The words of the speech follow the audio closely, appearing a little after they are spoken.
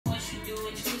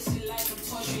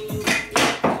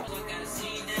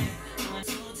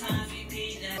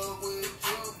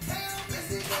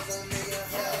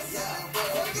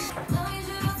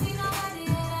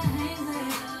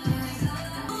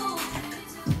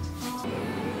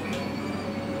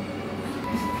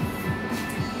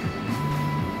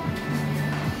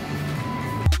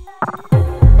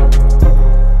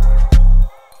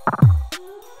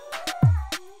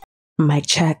Mic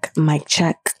check, mic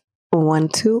check. 1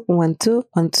 2 1 2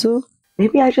 1 2.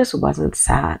 Maybe I just wasn't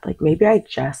sad. Like maybe I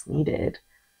just needed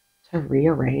to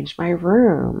rearrange my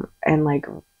room and like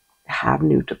have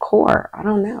new decor. I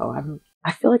don't know.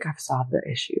 I feel like I've solved the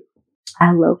issue.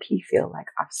 I low key feel like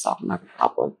I've solved my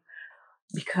problem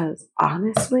because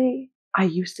honestly, I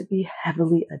used to be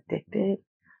heavily addicted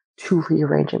to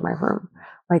rearranging my room.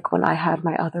 Like when I had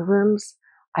my other rooms,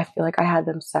 I feel like I had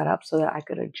them set up so that I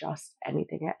could adjust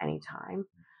anything at any time.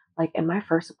 Like in my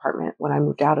first apartment, when I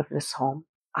moved out of this home,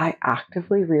 I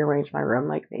actively rearranged my room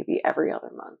like maybe every other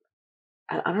month.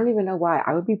 And I don't even know why.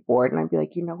 I would be bored and I'd be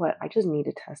like, you know what? I just need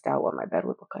to test out what my bed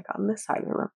would look like on this side of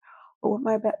the room or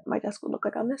what my desk would look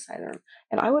like on this side of the room.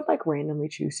 And I would like randomly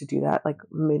choose to do that like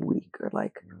midweek or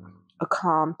like a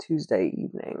calm Tuesday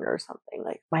evening or something.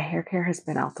 Like my hair care has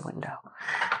been out the window.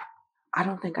 I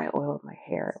don't think I oiled my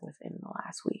hair within the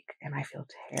last week and I feel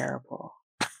terrible.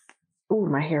 Ooh,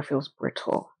 my hair feels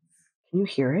brittle. Can you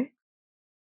hear it?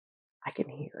 I can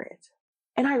hear it.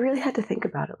 And I really had to think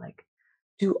about it like,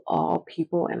 do all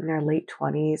people in their late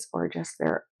 20s or just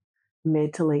their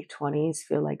mid to late 20s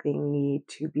feel like they need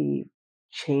to be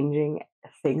changing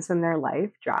things in their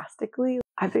life drastically?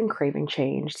 I've been craving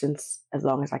change since as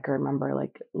long as I can remember,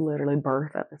 like literally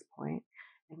birth at this point.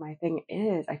 And my thing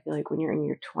is, I feel like when you're in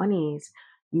your 20s,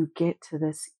 you get to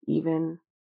this even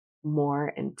more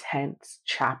intense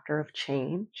chapter of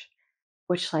change,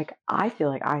 which like I feel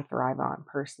like I thrive on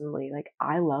personally. Like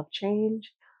I love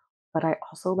change, but I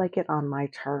also like it on my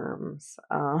terms.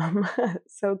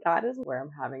 So that is where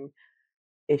I'm having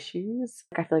issues.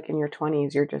 Like I feel like in your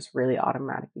 20s, you're just really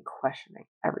automatically questioning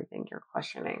everything. You're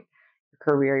questioning your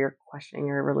career, you're questioning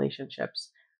your relationships,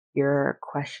 you're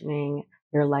questioning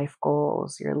your life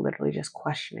goals, you're literally just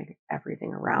questioning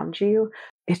everything around you.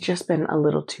 It's just been a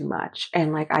little too much.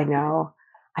 And like I know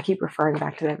I keep referring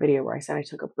back to that video where I said I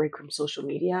took a break from social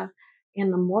media.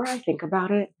 And the more I think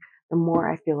about it, the more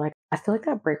I feel like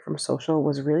that break from social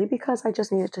was really because I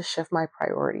just needed to shift my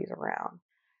priorities around.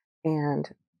 And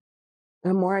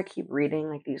the more I keep reading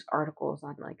like these articles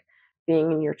on like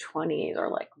being in your 20s or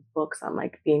like books on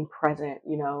like being present,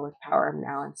 with Power of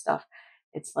Now and stuff,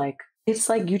 it's like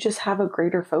you just have a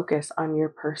greater focus on your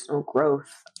personal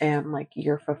growth and like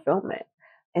your fulfillment.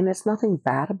 And it's nothing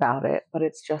bad about it, but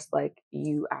it's just like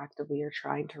you actively are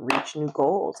trying to reach new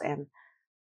goals and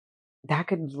that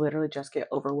could literally just get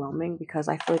overwhelming because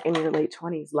I feel like in your late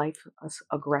 20s, life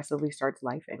aggressively starts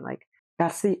lifing. Like,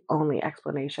 that's the only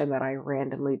explanation that I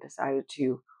randomly decided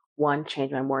to one,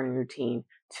 change my morning routine,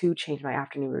 two, change my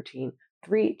afternoon routine,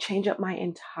 three, change up my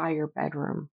entire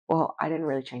bedroom. Well, I didn't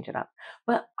really change it up,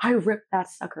 but I ripped that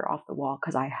sucker off the wall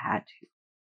because I had to.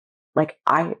 Like,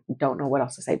 I don't know what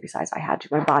else to say besides I had to.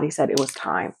 My body said it was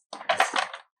time.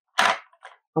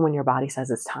 And when your body says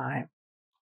it's time,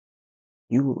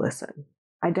 you listen.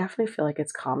 I definitely feel like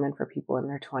it's common for people in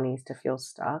their 20s to feel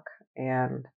stuck.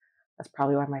 And that's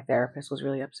probably why my therapist was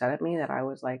really upset at me that I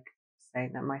was like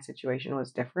saying that my situation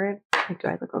was different. Like, do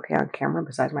I look okay on camera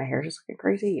besides my hair just looking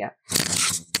crazy? Yeah.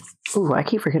 Ooh, I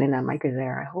keep forgetting that mic is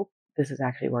there. I hope this is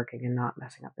actually working and not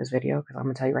messing up this video because I'm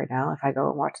going to tell you right now if I go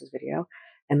and watch this video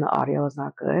and the audio is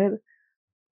not good,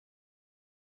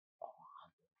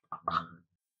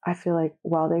 I feel like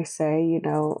while they say,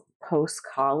 post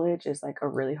college is like a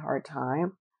really hard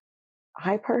time,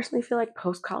 I personally feel like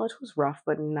post college was rough,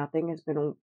 but nothing has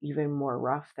been even more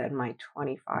rough than my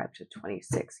 25 to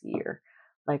 26 year.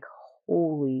 Like,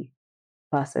 holy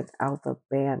busted out the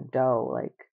bando.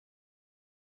 Like,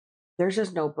 there's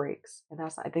just no breaks. And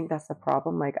I think that's the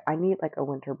problem. Like, I need like a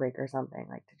winter break or something,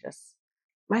 like to just.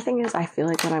 My thing is, I feel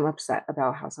like when I'm upset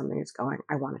about how something is going,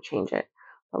 I want to change it.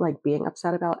 But like being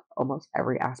upset about almost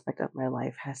every aspect of my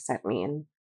life has sent me in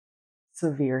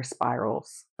severe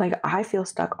spirals. Like I feel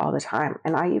stuck all the time.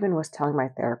 And I even was telling my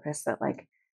therapist that like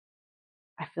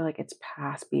I feel like it's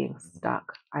past being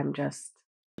stuck.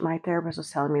 My therapist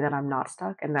was telling me that I'm not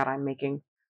stuck and that I'm making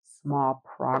small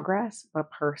progress,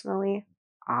 but personally,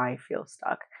 I feel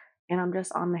stuck. And I'm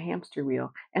just on the hamster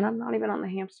wheel. And I'm not even on the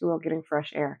hamster wheel getting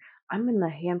fresh air. I'm in the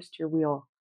hamster wheel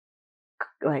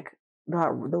like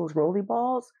those rolly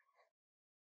balls.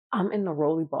 I'm in the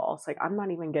rolly balls. Like I'm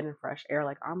not even getting fresh air.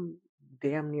 Like I'm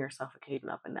damn near suffocating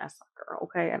up in that sucker.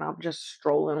 Okay. And I'm just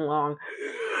strolling along,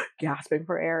 gasping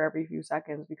for air every few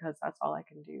seconds because that's all I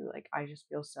can do. Like I just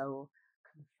feel so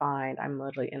confined. I'm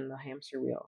literally in the hamster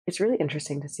wheel. It's really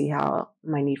interesting to see how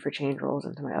my need for change rolls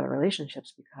into my other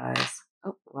relationships because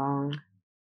wrong.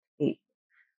 Wait,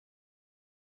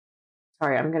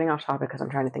 sorry, I'm getting off topic because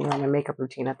I'm trying to think about my makeup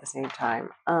routine at the same time.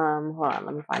 Hold on,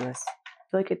 let me find this. I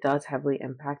feel like it does heavily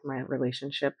impact my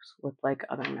relationships with like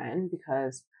other men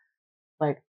because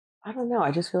like I don't know.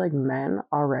 I just feel like men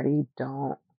already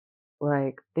don't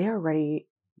like they already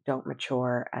don't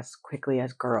mature as quickly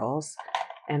as girls.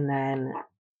 And then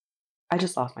I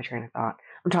just lost my train of thought.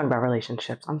 I'm talking about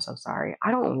relationships. I'm so sorry. I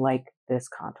don't like this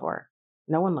contour.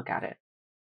 No one look at it.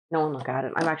 No one look at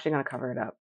it. I'm actually gonna cover it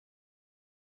up.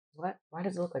 What? Why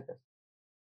does it look like this?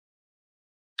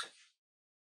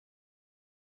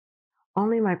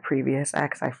 Only my previous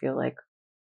ex, I feel like,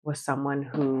 was someone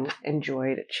who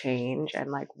enjoyed change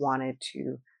and like wanted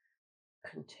to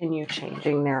continue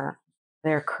changing their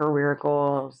career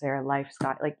goals, their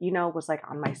lifestyle, like was like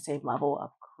on my same level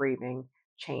of craving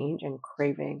change and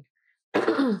craving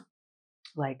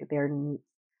like their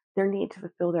need to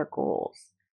fulfill their goals.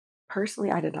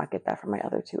 Personally, I did not get that from my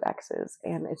other two exes,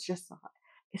 and it's just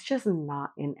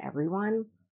not in everyone,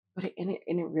 but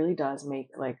it really does make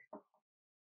like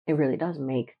it really does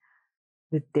make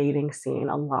the dating scene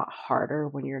a lot harder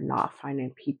when you're not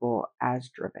finding people as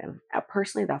driven.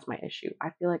 Personally, that's my issue. I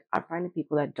feel like I'm finding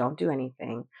people that don't do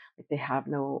anything, like they have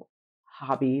no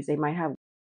hobbies. They might have,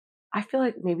 I feel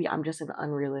like maybe I'm just an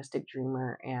unrealistic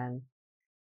dreamer and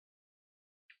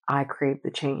I crave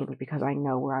the change because I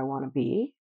know where I want to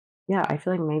be. Yeah, I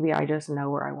feel like maybe I just know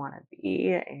where I want to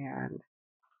be and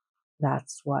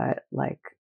that's what like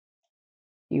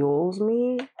fuels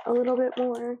me a little bit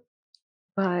more.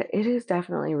 But it is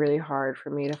definitely really hard for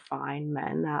me to find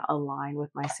men that align with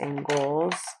my same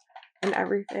goals and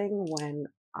everything when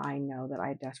I know that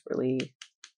I desperately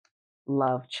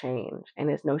love change. And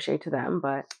it's no shade to them,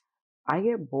 but I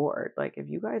get bored. Like, if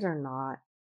you guys are not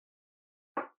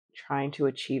trying to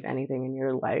achieve anything in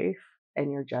your life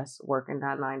and you're just working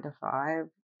that 9 to 5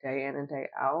 day in and day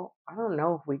out, I don't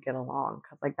know if we get along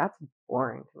because, like, that's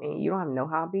boring to me. You don't have no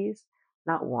hobbies,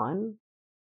 not one.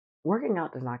 Working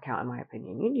out does not count in my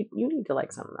opinion. You need to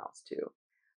like something else too.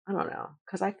 I don't know,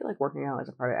 because I feel like working out is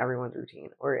a part of everyone's routine,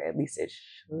 or at least it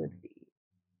should be.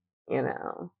 You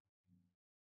know,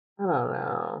 I don't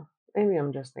know. Maybe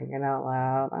I'm just thinking out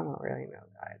loud. I don't really know,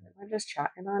 guys. Am I just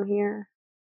chatting on here,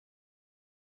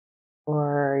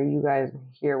 or you guys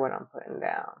hear what I'm putting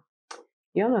down?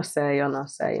 You know, say, you know,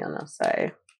 say, you know,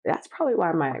 say. That's probably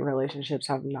why my relationships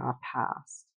have not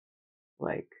passed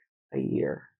like a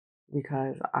year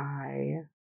because I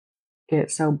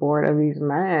get so bored of these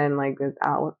men like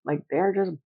without like they're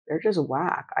just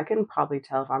whack. I can probably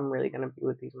tell if I'm really gonna be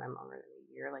with these men longer than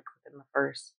a year, like within the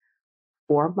first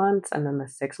 4 months, and then the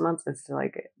 6 months is to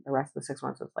like the rest of the 6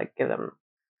 months is like give them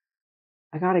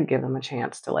I gotta give them a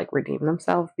chance to like redeem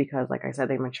themselves because like I said,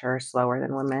 they mature slower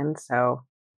than women. So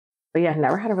but yeah,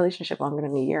 never had a relationship longer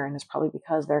than a year, and it's probably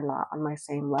because they're not on my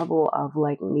same level of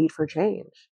like need for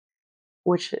change.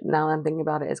 Which now that I'm thinking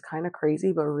about it is kind of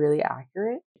crazy, but really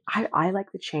accurate. I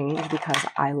like the change because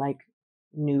I like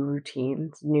new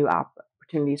routines, new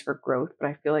opportunities for growth. But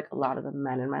I feel like a lot of the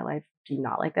men in my life do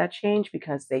not like that change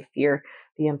because they fear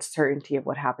the uncertainty of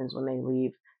what happens when they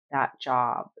leave that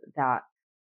job, that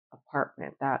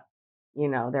apartment, that,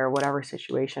 their whatever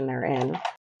situation they're in.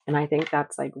 And I think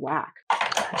that's like whack.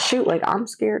 Shoot, like I'm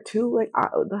scared too. Like,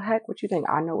 the heck, what you think?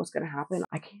 I know what's gonna happen.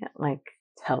 I can't like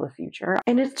tell the future.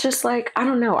 And it's just like, I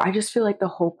don't know. I just feel like the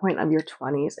whole point of your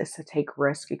 20s is to take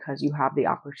risk because you have the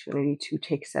opportunity to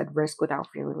take said risk without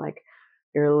feeling like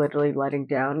you're literally letting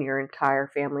down your entire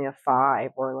family of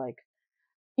five or like,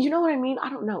 you know what I mean? I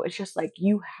don't know. It's just like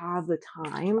you have the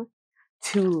time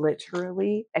to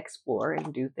literally explore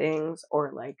and do things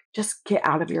or like just get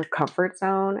out of your comfort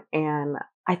zone. And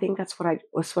I think that's what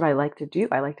I like to do.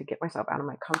 I like to get myself out of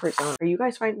my comfort zone. Are you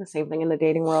guys finding the same thing in the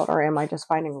dating world or am I just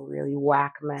finding really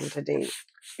whack men to date?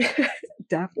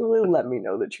 Definitely let me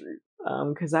know the truth.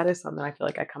 Because that is something I feel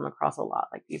like I come across a lot.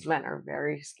 Like these men are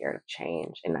very scared of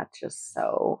change, and that's just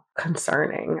so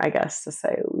concerning, I guess, to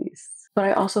say the least. But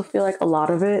I also feel like a lot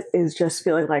of it is just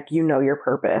feeling like you know your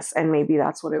purpose, and maybe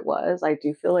that's what it was. I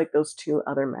do feel like those two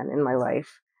other men in my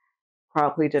life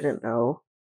probably didn't know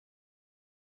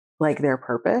like their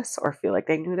purpose or feel like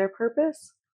they knew their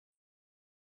purpose.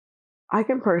 I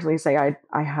can personally say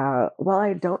I have well,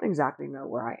 I don't exactly know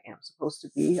where I am supposed to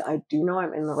be. I do know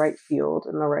I'm in the right field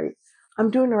in the right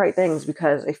I'm doing the right things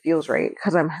because it feels right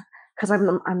because I'm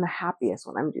the happiest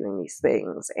when I'm doing these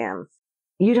things and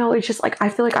it's just like I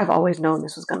feel like I've always known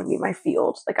this was going to be my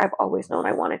field. Like I've always known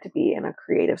I wanted to be in a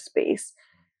creative space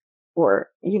or,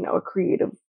 a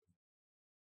creative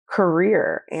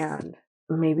career and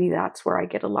maybe that's where I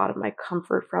get a lot of my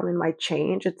comfort from in my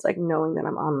change. It's like knowing that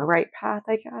I'm on the right path,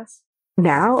 I guess.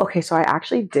 Now, okay, so I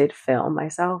actually did film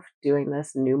myself doing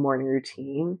this new morning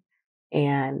routine,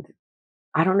 and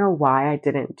I don't know why I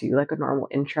didn't do like a normal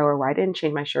intro or why I didn't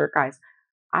change my shirt, guys.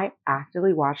 I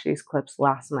actively watched these clips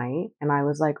last night and I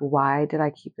was like, why did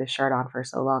I keep this shirt on for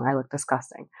so long? I look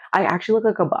disgusting. I actually look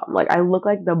like a bum. Like, I look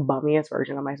like the bummiest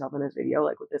version of myself in this video,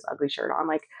 like with this ugly shirt on.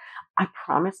 Like, I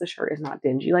promise the shirt is not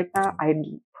dingy like that. I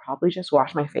probably just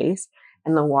washed my face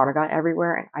and the water got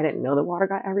everywhere and I didn't know the water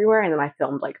got everywhere. And then I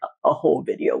filmed like a whole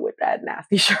video with that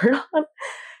nasty shirt on.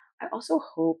 I also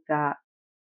hope that,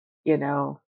 you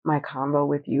know, my convo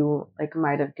with you like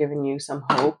might have given you some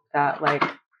hope that like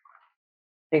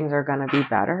things are going to be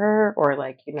better, or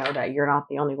like, you know, that you're not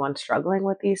the only one struggling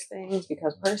with these things.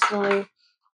 Because personally,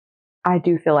 I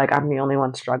do feel like I'm the only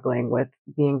one struggling with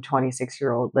being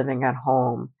 26-year-old living at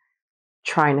home,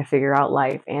 trying to figure out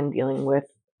life and dealing with,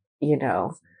 you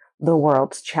know, the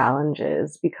world's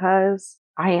challenges, because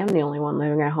I am the only one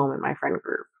living at home in my friend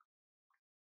group.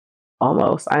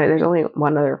 Almost. There's only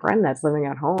one other friend that's living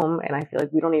at home, and I feel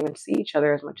like we don't even see each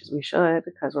other as much as we should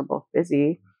because we're both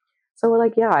busy. So,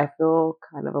 like, yeah, I feel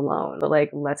kind of alone. But,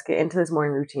 like, let's get into this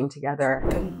morning routine together.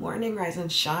 Good morning, rise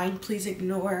and shine. Please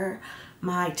ignore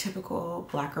my typical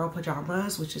black girl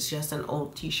pajamas, which is just an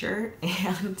old t-shirt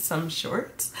and some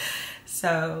shorts.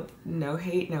 So, no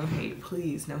hate,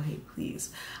 please, no hate,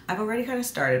 please. I've already kind of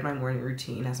started my morning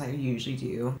routine as I usually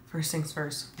do. First things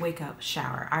first, wake up,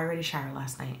 shower. I already showered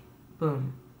last night.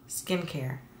 Boom.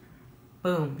 Skincare.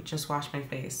 Boom. Just washed my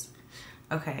face.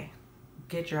 Okay.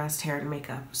 Get dressed, hair, and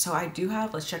makeup. So I do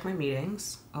have, let's check my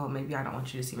meetings. Oh, maybe I don't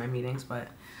want you to see my meetings, but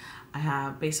I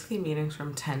have basically meetings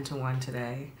from 10 to 1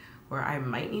 today where I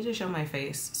might need to show my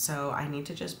face. So I need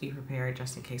to just be prepared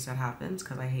just in case that happens,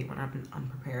 because I hate when I'm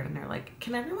unprepared and they're like,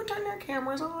 can everyone turn their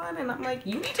cameras on? And I'm like,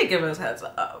 you need to give us heads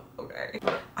up, okay?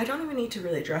 I don't even need to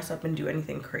really dress up and do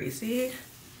anything crazy.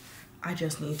 I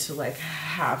just need to like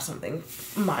have something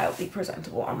mildly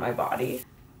presentable on my body.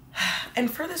 And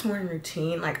for this morning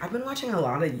routine, like I've been watching a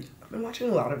lot of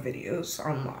videos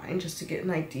online just to get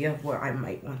an idea of what I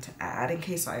might want to add in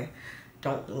case I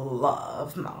don't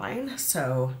love mine.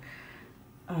 So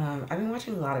I've been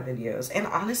watching a lot of videos, and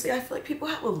honestly I feel like people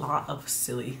have a lot of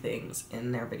silly things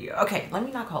in their video. Okay, let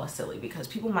me not call it silly because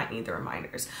people might need the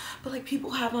reminders, but like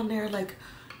people have on there like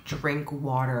drink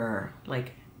water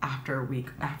like after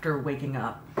waking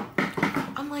up.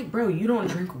 I'm like, bro, you don't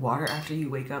drink water after you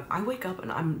wake up. I wake up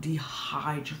and I'm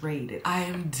dehydrated. I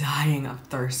am dying of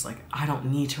thirst. Like, I don't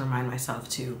need to remind myself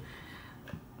to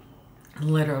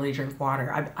literally drink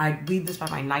water. I leave this by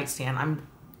my nightstand. I'm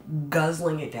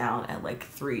guzzling it down at like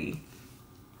 3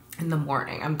 in the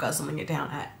morning. I'm guzzling it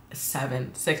down at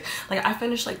 7, 6. Like, I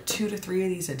finish like 2 to 3 of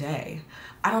these a day.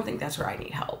 I don't think that's where I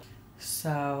need help.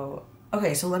 So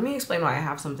okay, so let me explain why I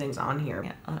have some things on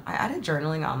here. I added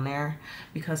journaling on there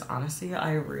because honestly,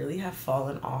 I really have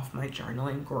fallen off my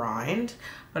journaling grind,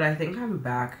 but I think I'm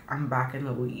back in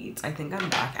the weeds. I think I'm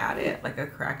back at it like a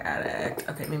crack addict.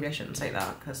 Okay, maybe I shouldn't say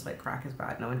that because like crack is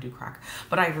bad. No one do crack,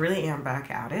 but I really am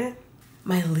back at it.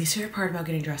 My least favorite part about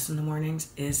getting dressed in the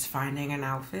mornings is finding an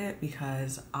outfit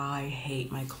because I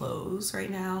hate my clothes right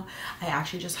now. I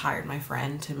actually just hired my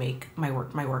friend to make my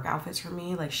work outfits for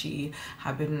me. Like, she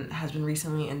has been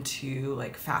recently into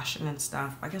like fashion and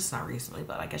stuff. I guess not recently,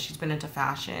 but I guess she's been into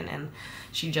fashion, and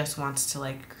she just wants to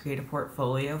like create a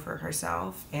portfolio for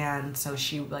herself. And so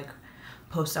she like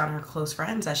posted on her close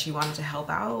friends that she wanted to help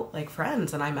out like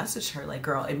friends, and I messaged her like,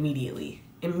 girl, immediately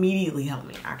help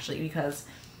me, actually, because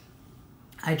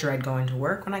I dread going to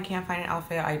work when I can't find an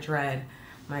outfit. I dread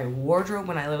my wardrobe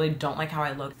when I literally don't like how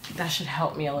I look. That should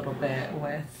help me a little bit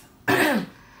with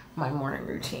my morning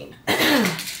routine. Maybe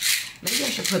I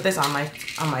should put this on my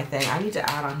thing. I need to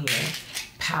add on here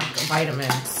pack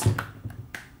vitamins.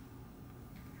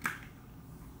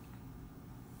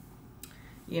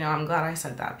 You know, I'm glad I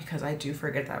said that because I do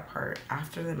forget that part.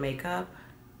 After the makeup,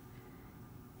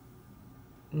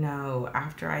 no,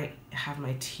 after I have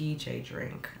my TJ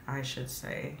drink, I should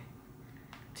say,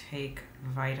 take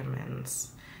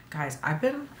vitamins. Guys, I've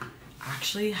been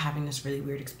actually having this really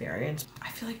weird experience. I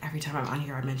feel like every time I'm on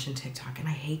here, I mention TikTok, and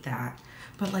I hate that.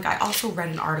 But like, I also read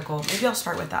an article. Maybe I'll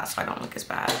start with that so I don't look as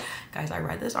bad. Guys, I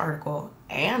read this article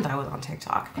and I was on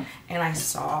TikTok, and I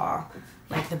saw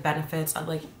like the benefits of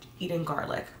like eating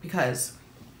garlic because,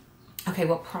 okay,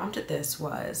 what prompted this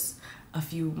was a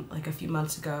few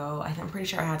months ago, I'm pretty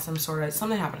sure I had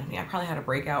something happened to me. I probably had a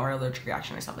breakout or allergic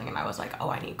reaction or something, and I was like, oh,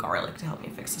 I need garlic to help me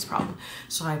fix this problem.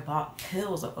 So I bought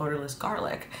pills of odorless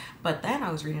garlic. But then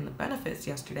I was reading the benefits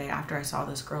yesterday after I saw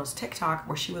this girl's TikTok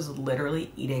where she was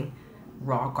literally eating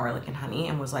raw garlic and honey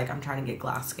and was like, I'm trying to get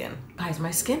glass skin. Guys,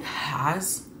 my skin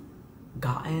has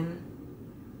gotten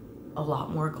a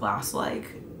lot more glass-like,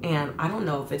 and I don't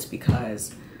know if it's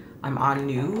because I'm on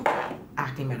new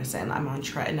acne medicine. I'm on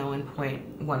tretinoin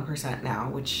 0.1% now,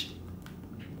 which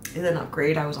is an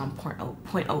upgrade. I was on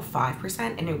 0.05%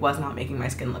 and it was not making my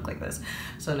skin look like this.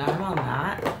 So now I'm on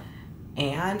that,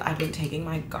 and I've been taking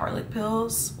my garlic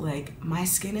pills. Like, my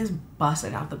skin is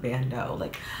busting out the bando.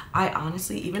 Like, I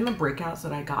honestly, even the breakouts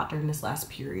that I got during this last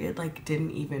period, like,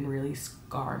 didn't even really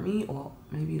scar me. Well,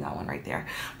 maybe that one right there,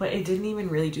 but it didn't even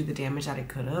really do the damage that it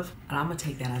could have. And I'm gonna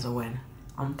take that as a win.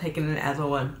 I'm taking it as a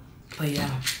win. But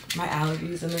yeah, my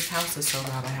allergies in this house is so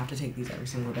bad. I have to take these every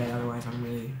single day, otherwise I'm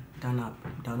really done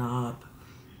up.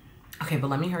 Okay, but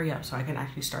let me hurry up so I can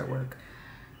actually start work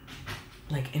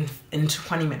like in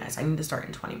 20 minutes. I need to start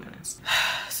in 20 minutes.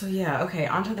 So yeah, okay,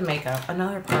 onto the makeup.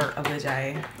 Another part of the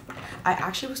day. I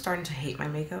actually was starting to hate my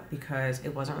makeup because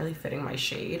it wasn't really fitting my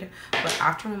shade. But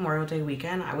after Memorial Day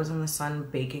weekend, I was in the sun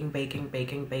baking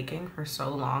for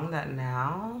so long that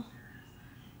now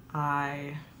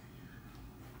I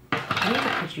need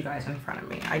to put you guys in front of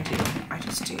me. I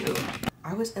just do.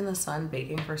 I was in the sun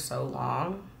baking for so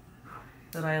long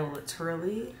that I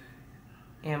literally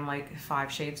am like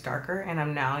 5 shades darker, and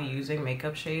I'm now using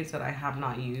makeup shades that I have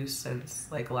not used since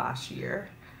like last year,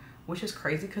 which is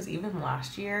crazy because even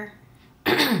last year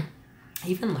I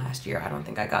don't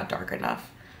think I got dark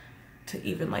enough to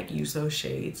even like use those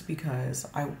shades because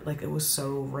it was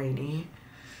so rainy.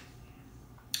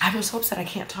 I'm so upset I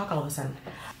can't talk all of a sudden.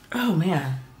 Oh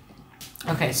man.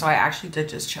 Okay, so I actually did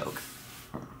just choke.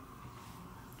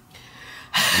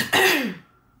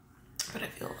 But I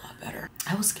feel a lot better.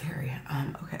 That was scary.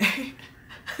 Okay.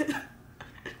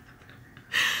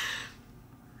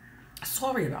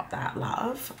 Sorry about that,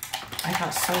 love. I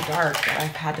got so dark that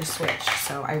I've had to switch.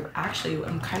 So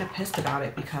I'm kind of pissed about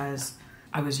it because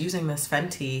I was using this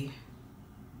Fenty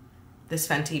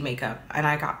makeup, and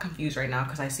I got confused right now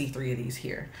because I see 3 of these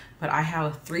here. But I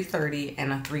have a 330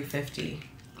 and a 350.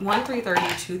 One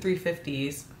 330, 2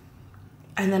 350s,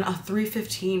 and then a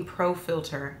 315 Pro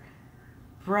filter.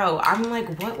 Bro, I'm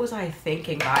like, what was I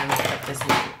thinking buying makeup this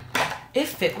late? It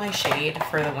fit my shade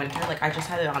for the winter. Like, I just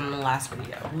had it on in the last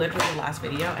video, literally the last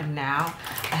video, and now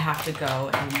I have to go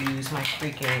and use my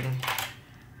freaking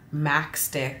MAC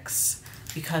sticks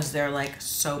because they're like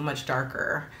so much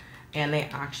darker and they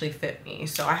actually fit me.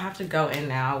 So I have to go in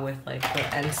now with like the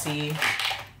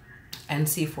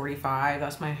NC45.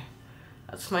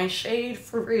 That's my shade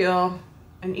for real.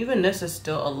 And even this is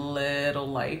still a little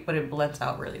light, but it blends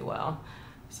out really well.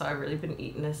 So I've really been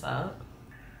eating this up.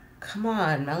 Come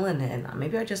on, melanin.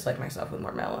 Maybe I just like myself with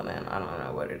more melanin. I don't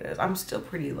know what it is. I'm still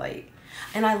pretty light.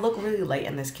 And I look really light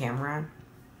in this camera,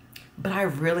 but I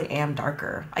really am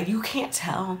darker. You can't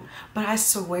tell, but I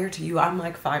swear to you, I'm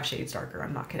like 5 shades darker.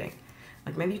 I'm not kidding.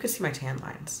 Like, maybe you could see my tan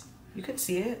lines. You can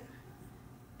see it.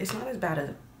 It's not as bad as,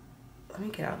 let me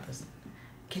get out this.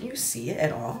 Can you see it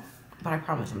at all? But I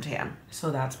promise I'm tan. So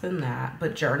that's been that.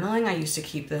 But journaling, I used to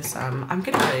keep this, I'm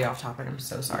getting really off topic, I'm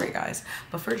so sorry guys.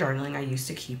 But for journaling, I used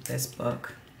to keep this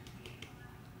book.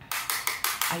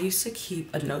 I used to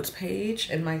keep a notes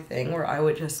page in my thing where I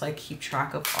would just like keep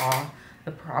track of all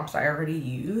the prompts I already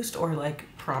used, or like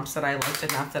prompts that I liked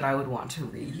enough that I would want to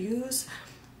reuse.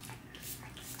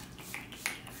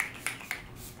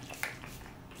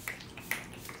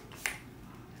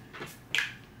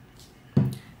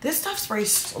 This stuff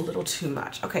sprays a little too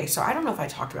much. Okay, so I don't know if I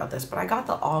talked about this, but I got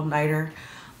the all-nighter,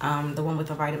 the one with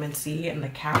the vitamin C and the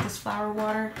cactus flower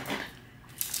water.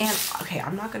 And okay,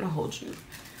 I'm not gonna hold you.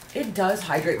 It does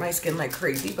hydrate my skin like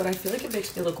crazy, but I feel like it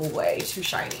makes me look way too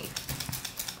shiny.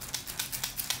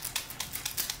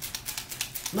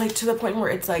 Like, to the point where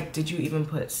it's like, did you even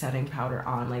put setting powder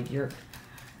on? Like,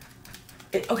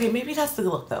 okay, maybe that's the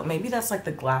look though. Maybe that's like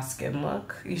the glass skin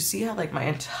look. You see how like my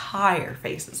entire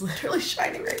face is literally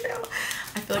shining right now?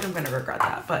 I feel like I'm gonna regret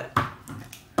that, but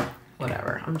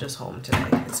whatever. I'm just home today.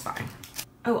 It's fine.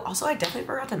 Oh, also I definitely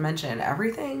forgot to mention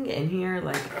everything in here,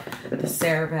 like the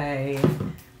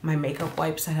CeraVe, my makeup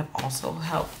wipes that have also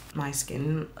helped my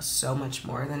skin so much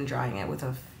more than drying it with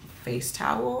a face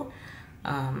towel.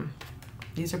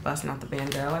 These are busting out the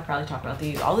bando. I probably talked about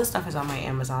these. All this stuff is on my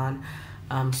Amazon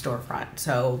storefront,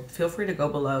 so feel free to go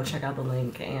below, check out the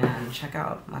link, and check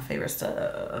out my favorite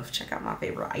stuff, check out my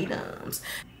favorite items.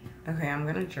 Okay, I'm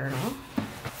gonna journal.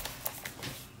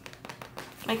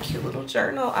 My cute little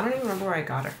journal. I don't even remember where I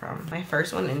got it from. My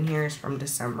first one in here is from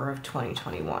December of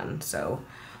 2021, so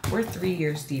we're 3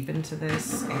 years deep into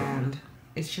this and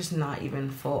it's just not even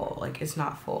full. Like, it's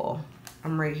not full.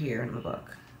 I'm right here in the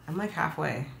book. I'm like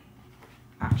halfway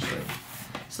actually,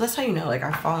 so that's how you know like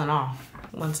I've fallen off.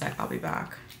 One sec, I'll be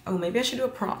back. Oh, maybe I should do a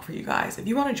prompt for you guys. If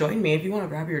you want to join me, if you want to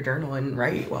grab your journal and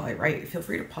write while I write, feel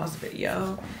free to pause the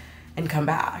video and come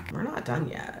back. We're not done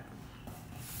yet.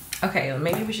 Okay,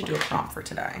 maybe we should do a prompt for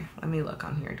today. Let me look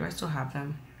on here. Do I still have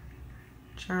them?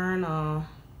 Journal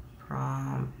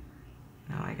prompt.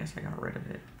 No, I guess I got rid of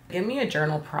it. Give me a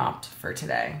journal prompt for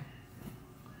today.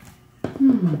 I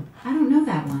don't know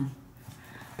that one.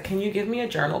 Can you give me a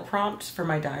journal prompt for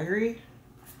my diary?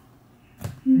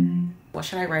 What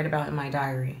should I write about in my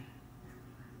diary?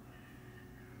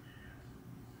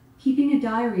 Keeping a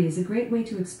diary is a great way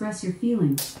to express your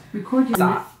feelings. Record your...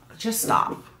 Stop. Just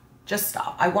stop. Just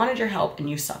stop. I wanted your help and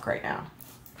you suck right now.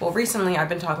 Well, recently I've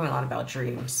been talking a lot about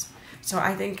dreams. So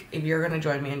I think if you're going to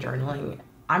join me in journaling,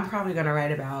 I'm probably going to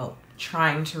write about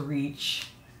trying to reach...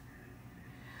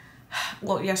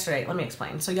 Well, yesterday, let me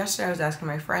explain. So yesterday I was asking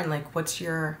my friend, like, what's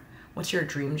your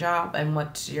dream job and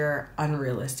what's your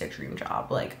unrealistic dream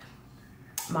job? Like,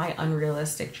 my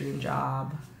unrealistic dream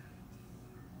job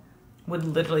would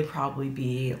literally probably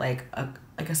be like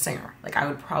a singer. Like, I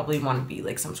would probably want to be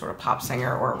like some sort of pop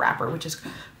singer or a rapper, which is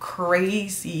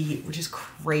crazy.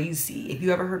 If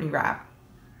you ever heard me rap,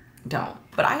 don't.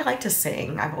 But I like to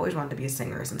sing. I've always wanted to be a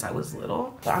singer since I was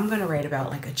little. But I'm gonna write about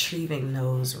like achieving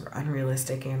those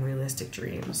unrealistic and realistic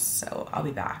dreams. So I'll be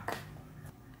back.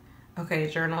 Okay,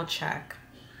 journal check.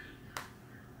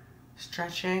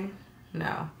 Stretching?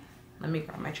 No. Let me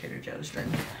grab my Trader Joe's drink.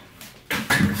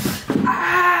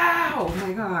 Ow! Oh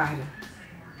my God.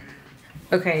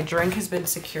 Okay, drink has been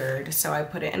secured. So I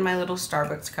put it in my little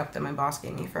Starbucks cup that my boss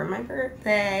gave me for my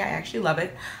birthday. I actually love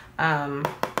it.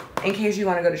 In case you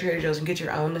want to go to Trader Joe's and get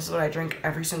your own, this is what I drink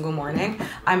every single morning.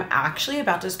 I'm actually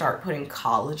about to start putting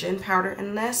collagen powder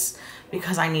in this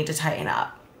because I need to tighten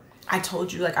up. I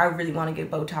told you, like, I really want to get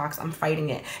Botox. I'm fighting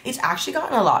it. It's actually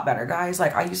gotten a lot better, guys.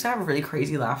 Like, I used to have really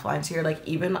crazy laugh lines here. Like,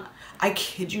 even, I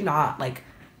kid you not, like,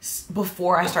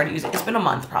 before I started using it, it's been a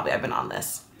month probably I've been on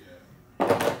this.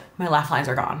 My laugh lines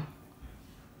are gone.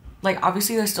 Like,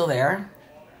 obviously they're still there,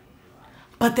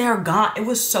 but they're gone. It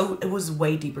was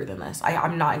way deeper than this.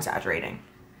 I'm not exaggerating.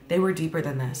 They were deeper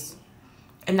than this.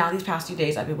 And now these past few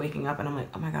days I've been waking up and I'm like,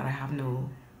 oh my God, I have no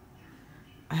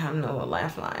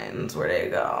laugh lines. Where'd they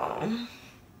go?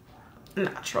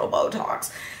 Natural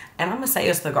Botox. And I'm gonna say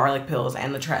it's the garlic pills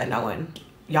and the tretinoin.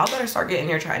 Y'all better start getting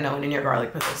your tretinoin and your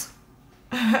garlic pills.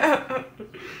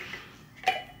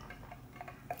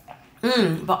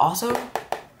 But also,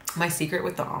 my secret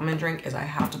with the almond drink is I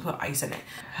have to put ice in it.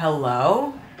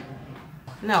 Hello?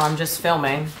 No, I'm just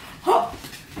filming.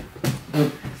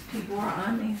 People are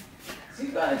on me. So you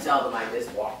gotta tell them I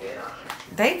just walked in on them.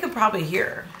 They could probably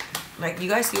hear. Like, you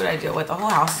guys see what I deal with. The whole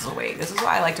house is awake. This is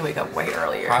why I like to wake up way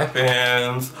earlier. Hi,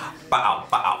 fans. Bow,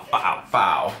 bow, bow,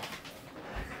 bow.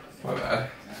 My bad.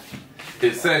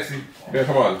 It's sexy. Yeah,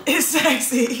 come on. It's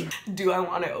sexy. Do I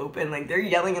want to open? Like, they're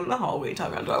yelling in the hallway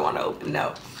talking about, do I want to open?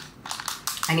 No.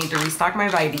 I need to restock my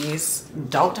Vites.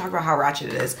 Don't talk about how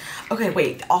ratchet it is. Okay,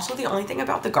 wait. Also, the only thing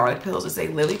about the garlic pills is they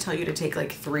literally tell you to take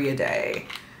like 3 a day.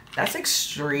 That's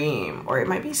extreme. Or it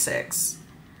might be 6.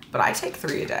 But I take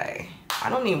 3 a day. I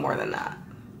don't need more than that.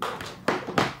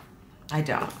 I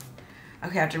don't.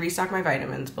 Okay, I have to restock my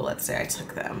vitamins, but let's say I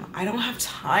took them. I don't have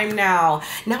time now.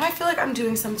 Now I feel like I'm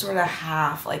doing some sort of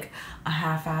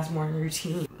half-ass morning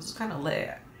routine. This is kind of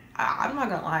lit. I'm not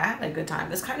gonna lie, I had a good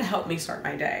time. This kind of helped me start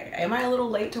my day. Am I a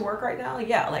little late to work right now?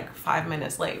 Yeah, like 5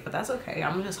 minutes late, but that's okay.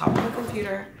 I'm gonna just hop on the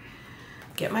computer,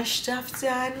 get my stuff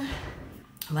done.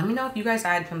 Let me know if you guys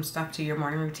add some stuff to your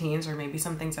morning routines or maybe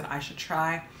some things that I should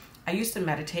try. I used to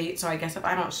meditate, so I guess if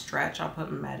I don't stretch, I'll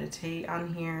put meditate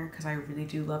on here because I really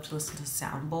do love to listen to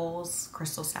sound bowls,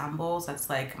 crystal sound bowls.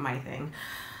 That's like my thing.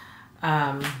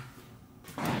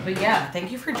 But yeah,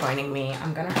 thank you for joining me.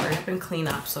 I'm gonna hurry up and clean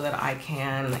up so that I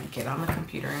can get on the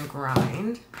computer and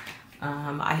grind.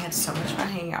 I had so much fun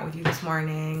hanging out with you this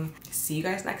morning. See you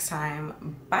guys next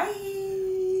time. Bye.